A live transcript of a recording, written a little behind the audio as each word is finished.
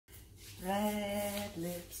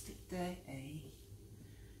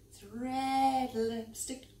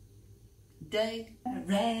lipstick day,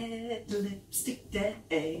 red lipstick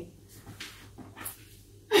day,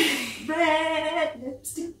 red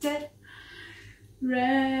lipstick day,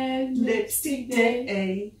 red lipstick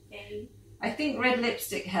day. I think red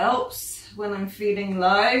lipstick helps when I'm feeling low.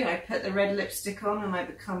 I put the red lipstick on and I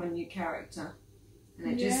become a new character.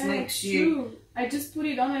 And it just makes you... True. I just put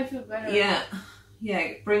it on, I feel better. Yeah. Yeah,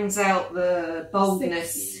 it brings out the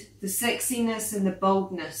boldness. The sexiness and the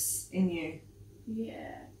boldness in you.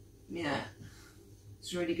 Yeah. Yeah.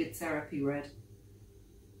 It's really good therapy, red.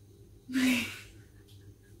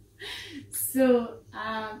 So,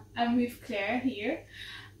 I'm with Claire here,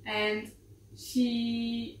 and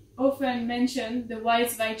she often mentioned the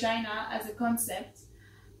wise vagina as a concept.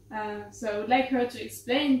 So I would like her to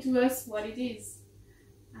explain to us what it is.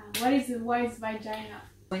 What is the wise vagina?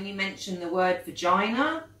 When you mention the word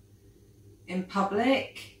vagina in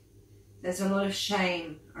public, there's a lot of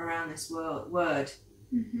shame around this word.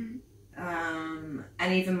 Mm-hmm.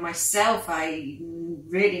 And even myself, I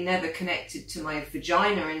really never connected to my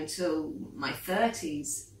vagina until my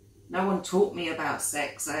 30s. No one taught me about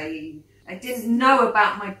sex. I didn't know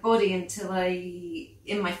about my body until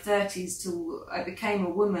in my 30s, till I became a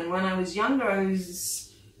woman. When I was younger, I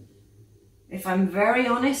was, if I'm very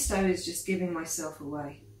honest, I was just giving myself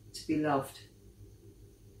away to be loved.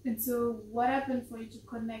 And so what happened for you to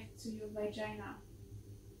connect to your vagina?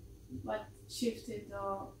 What shifted,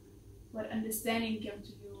 or what understanding came to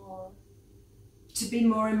you? Or to be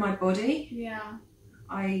more in my body. Yeah.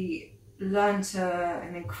 I learned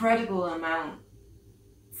an incredible amount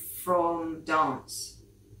from dance,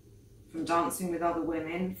 from dancing with other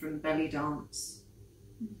women, from belly dance.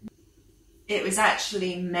 Mm-hmm. It was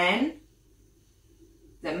actually men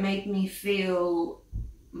that made me feel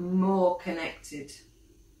more connected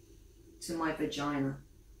to my vagina.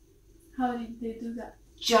 How did they do that?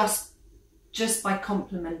 Just by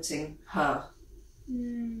complimenting her.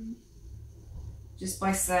 Mm. Just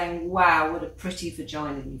by saying, wow, what a pretty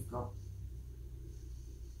vagina you've got.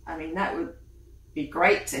 I mean, that would be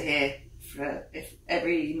great to hear if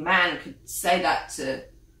every man could say that to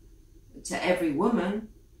every woman.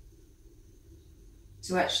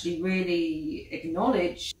 To actually really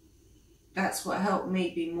acknowledge. That's what helped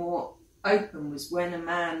me be more open, was when a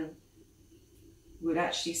man would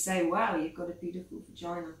actually say, wow, you've got a beautiful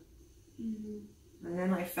vagina. Mm-hmm. And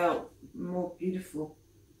then I felt more beautiful.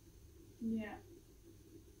 Yeah.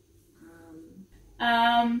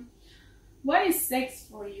 What is sex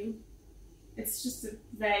for you? It's just a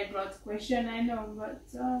very broad question, I know, but...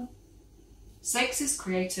 Sex is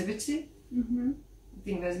creativity. Mm-hmm. I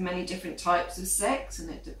think there's many different types of sex, and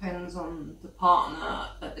it depends on the partner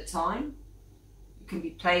at the time. It can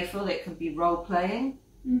be playful, it can be role-playing.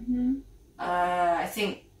 Mm-hmm. I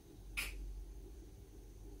think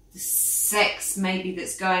the sex maybe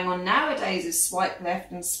that's going on nowadays is swipe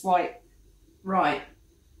left and swipe right.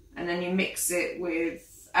 And then you mix it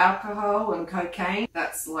with alcohol and cocaine.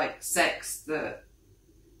 That's like sex that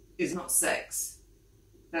is not sex.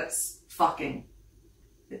 That's fucking.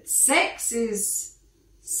 But sex is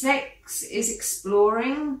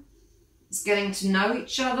exploring. It's getting to know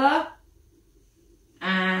each other.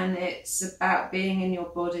 And it's about being in your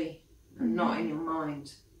body and not in your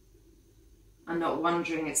mind. And not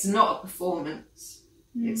wondering. It's not a performance.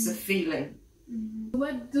 It's a feeling. Mm-hmm.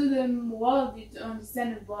 What do the world need to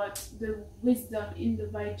understand about the wisdom in the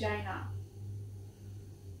vagina?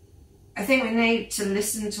 I think we need to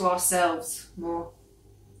listen to ourselves more.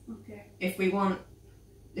 Okay. If we want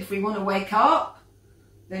to wake up,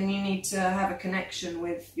 then you need to have a connection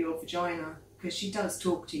with your vagina, because she does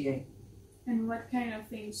talk to you. And what kind of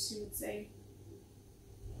things she would say?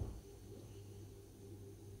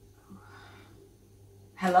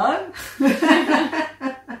 Hello?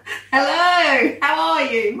 Hello, how are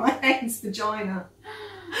you? My name's Vagina.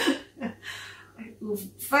 Well,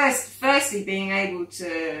 firstly, being able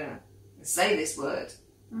to say this word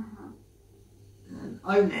and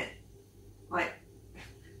own it. Like,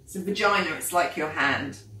 it's a vagina, it's like your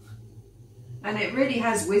hand. And it really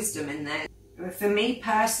has wisdom in there. For me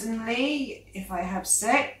personally, if I have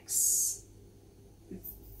sex,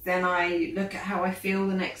 then I look at how I feel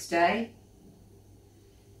the next day.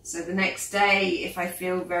 So the next day, if I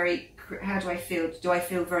feel how do I feel? Do I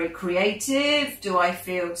feel very creative? Do I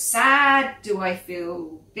feel sad? Do I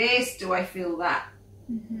feel this? Do I feel that?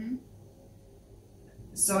 Mm-hmm.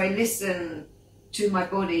 So I listen to my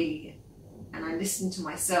body and I listen to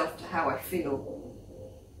myself to how I feel.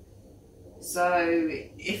 So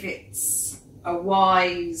if it's a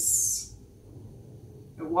wise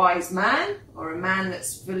man, or a man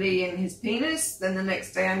that's fully in his penis, then the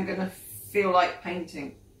next day I'm going to feel like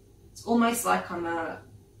painting. It's almost like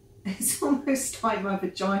it's almost like my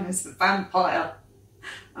vagina's a vampire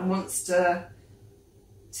and wants to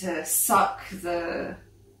suck the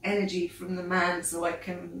energy from the man so I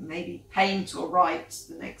can maybe paint or write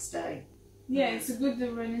the next day. Yeah, it's a good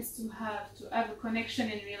awareness to have a connection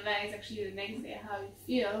and realize actually the next day how you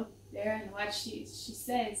feel there and what she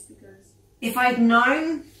says, because if I'd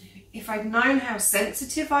known how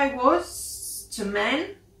sensitive I was to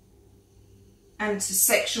men and to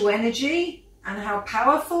sexual energy and how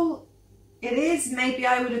powerful it is, maybe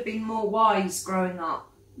I would have been more wise growing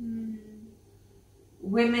up.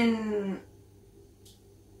 Women,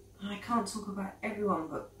 I can't talk about everyone,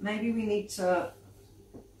 but maybe we need to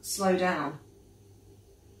slow down.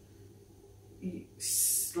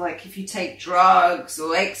 Like if you take drugs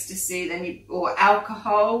or ecstasy, or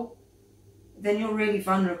alcohol, then you're really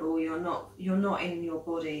vulnerable. You're not in your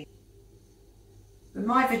body. But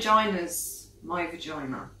my vagina's my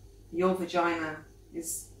vagina. Your vagina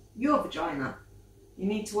is your vagina. You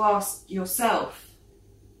need to ask yourself,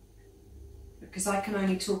 because I can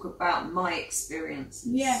only talk about my experiences.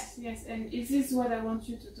 Yes, and this is what I want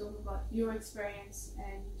you to talk about, your experience,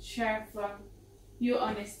 and share from your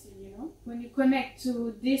honesty, you know. When you connect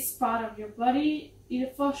to this part of your body, you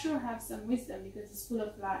for sure have some wisdom, because it's full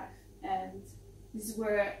of life, and this is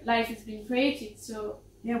where life has been created. So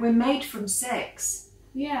yeah, we're made from sex.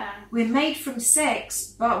 Yeah. We're made from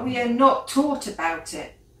sex, but we are not taught about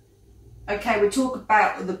it. Okay, we talk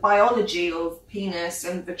about the biology of penis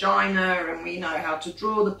and vagina, and we know how to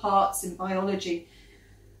draw the parts in biology.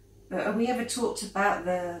 But are we ever taught about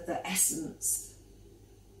the essence,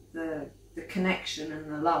 the connection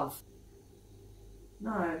and the love?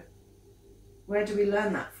 No. Where do we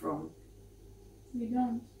learn that from? We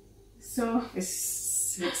don't. So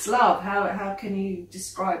it's love. How can you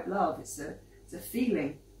describe love? It's a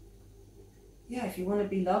feeling. Yeah, if you want to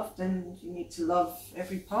be loved, then you need to love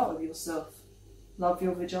every part of yourself. Love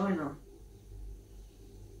your vagina.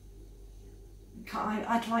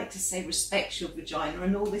 I'd like to say respect your vagina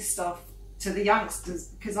and all this stuff to the youngsters,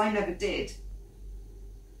 because I never did.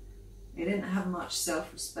 They didn't have much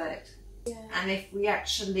self-respect. Yeah. And if we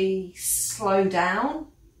actually slow down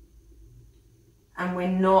and we're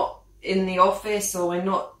not in the office, or we're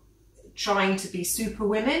not trying to be super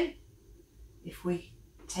women, if we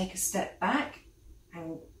take a step back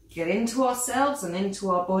and get into ourselves and into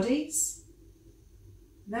our bodies,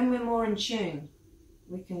 then we're more in tune.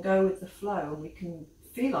 We can go with the flow and we can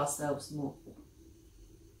feel ourselves more.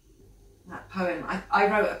 That poem, I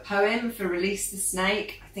wrote a poem for Release the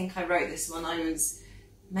Snake. I think I wrote this when I was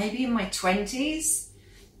maybe in my 20s.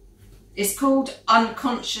 It's called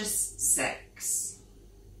Unconscious Sex.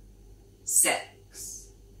 Sex.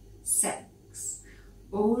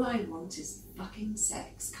 All I want is fucking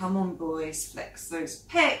sex. Come on, boys, flex those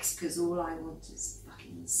pecs, because all I want is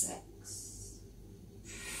fucking sex.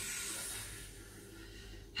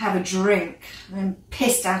 Have a drink. I'm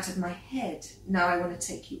pissed out of my head. Now I want to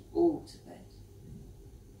take you all to bed.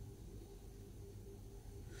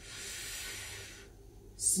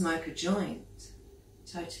 Smoke a joint.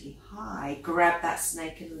 Totally high. Grab that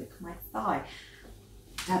snake and lick my thigh.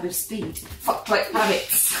 Dab of speed. Fuck like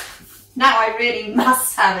rabbits. Now I really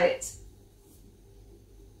must have it.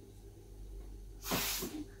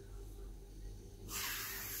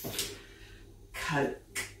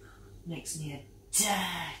 Coke makes me a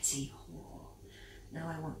dirty whore.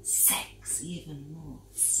 Now I want sex, even more.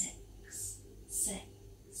 Sex.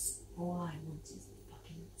 All I want is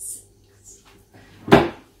fucking sex.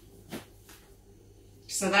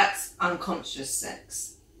 So that's unconscious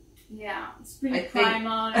sex. Yeah, it's pretty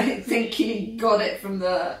primal. I think you got it from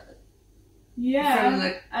the...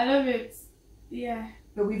 Yeah, I love it. Yeah.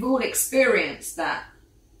 But we've all experienced that.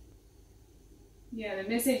 Yeah, the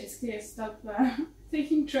message is clear. Stop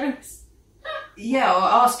taking drugs. Yeah, or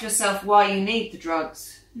ask yourself why you need the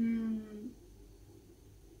drugs.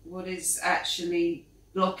 What is actually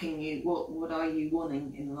blocking you? What are you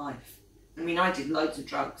wanting in life? I mean, I did loads of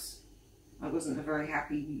drugs. I wasn't a very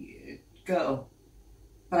happy girl.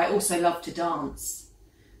 But I also loved to dance.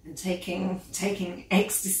 And taking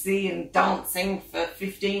ecstasy and dancing for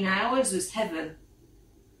 15 hours was heaven.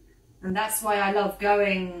 And that's why I love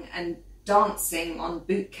going and dancing on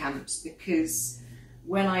boot camps, because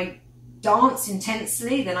when I dance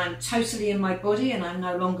intensely, then I'm totally in my body and I'm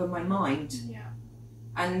no longer my mind. Yeah.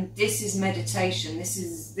 And this is meditation. This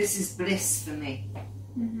is bliss for me.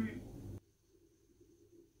 Mm-hmm.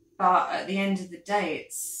 But at the end of the day,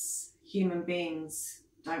 it's human beings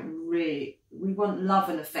we want love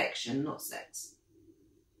and affection, not sex.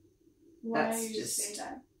 Why do you say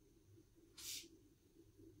that?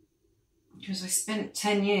 because I spent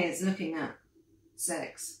 10 years looking at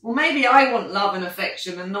sex. Well, maybe I want love and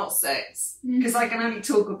affection and not sex, because I can only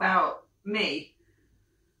talk about me.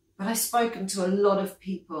 But I've spoken to a lot of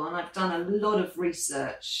people and I've done a lot of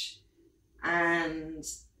research, and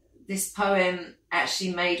this poem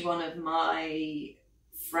actually made one of my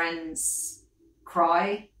friends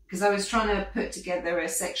cry, because I was trying to put together a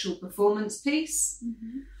sexual performance piece.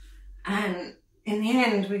 And in the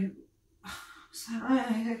end,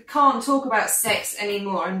 I can't talk about sex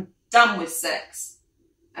anymore. I'm done with sex.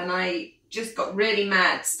 And I just got really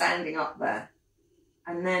mad standing up there.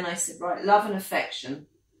 And then I said, right, love and affection.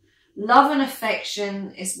 Love and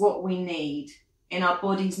affection is what we need. In our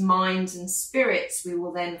bodies, minds and spirits, we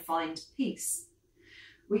will then find peace.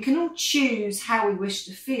 We can all choose how we wish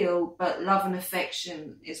to feel, but love and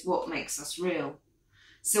affection is what makes us real.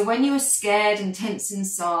 So when you are scared and tense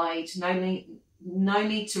inside, no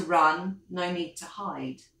need to run, no need to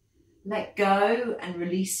hide. Let go and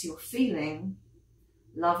release your feeling.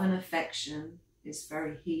 Love and affection is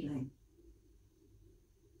very healing.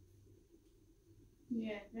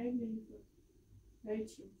 Yeah, very beautiful. Very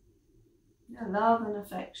true. Yeah, love and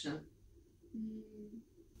affection.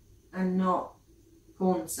 And not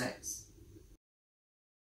porn sex.